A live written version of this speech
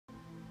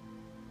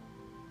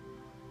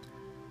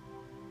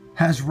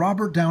Has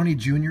Robert Downey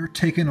Jr.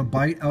 taken a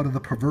bite out of the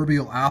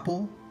proverbial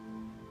apple?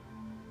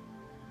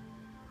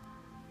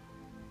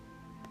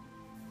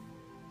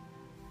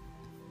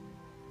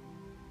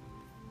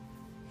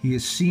 He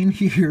is seen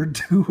here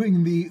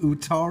doing the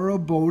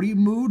Uttara Bodhi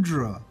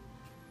Mudra,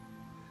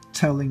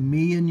 telling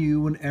me and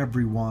you and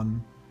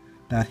everyone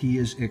that he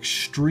is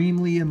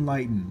extremely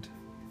enlightened.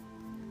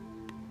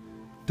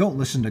 Don't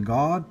listen to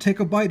God. Take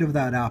a bite of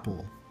that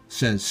apple,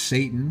 says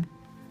Satan.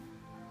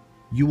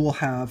 You will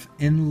have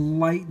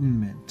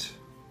enlightenment.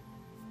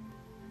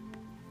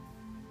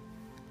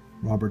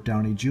 Robert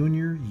Downey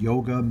Jr.,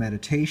 yoga,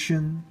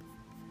 meditation,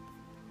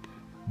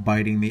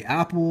 biting the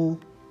apple,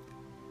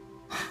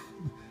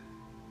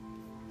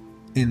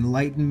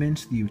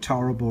 enlightenment, the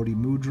Uttara Bodhi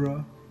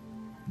Mudra,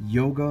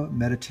 yoga,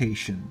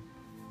 meditation.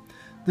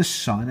 The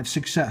sign of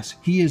success.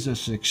 He is a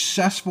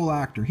successful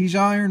actor. He's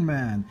Iron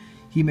Man.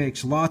 He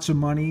makes lots of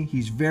money.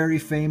 He's very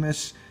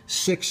famous.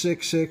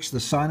 666,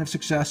 the sign of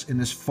success in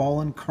this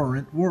fallen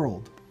current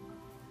world.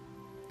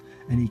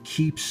 And he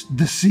keeps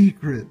the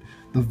secret,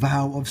 the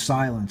vow of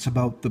silence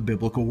about the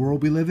biblical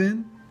world we live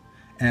in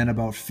and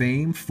about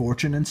fame,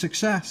 fortune, and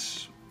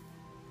success.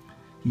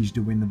 He's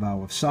doing the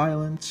vow of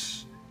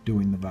silence,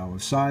 doing the vow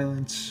of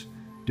silence,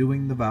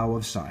 doing the vow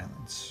of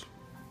silence.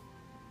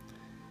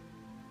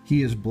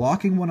 He is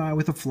blocking one eye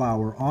with a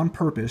flower on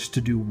purpose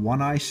to do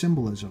one-eye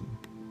symbolism.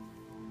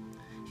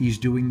 He's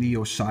doing the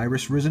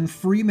Osiris Risen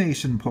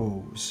Freemason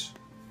pose.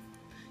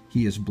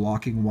 He is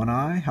blocking one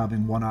eye,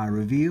 having one eye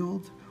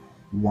revealed,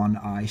 one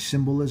eye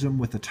symbolism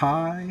with a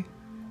tie,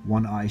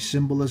 one eye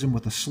symbolism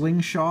with a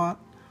slingshot,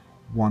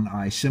 one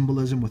eye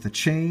symbolism with a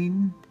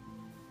chain,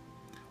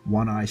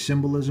 one eye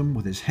symbolism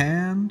with his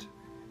hand,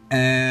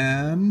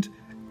 and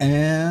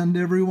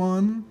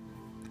everyone,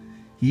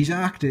 he's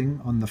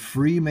acting on the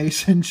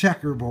Freemason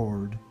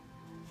checkerboard.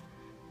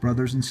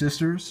 Brothers and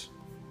sisters,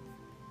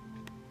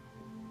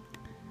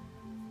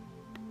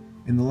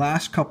 in the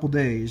last couple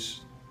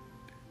days,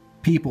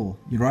 people,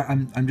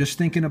 I'm just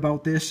thinking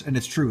about this, and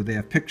it's true. They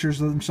have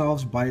pictures of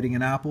themselves biting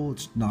an apple.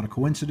 It's not a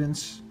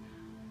coincidence.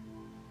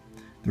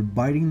 They're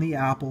biting the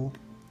apple.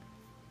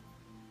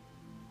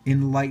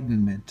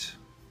 Enlightenment.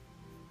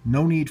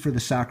 No need for the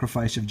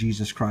sacrifice of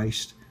Jesus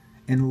Christ.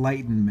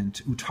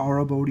 Enlightenment.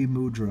 Uttara Bodhi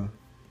Mudra.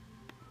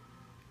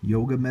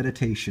 Yoga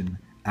meditation.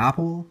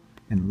 Apple.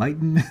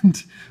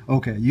 Enlightenment.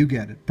 Okay, you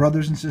get it.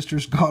 Brothers and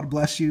sisters, God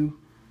bless you.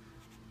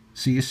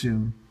 See you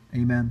soon.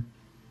 Amen.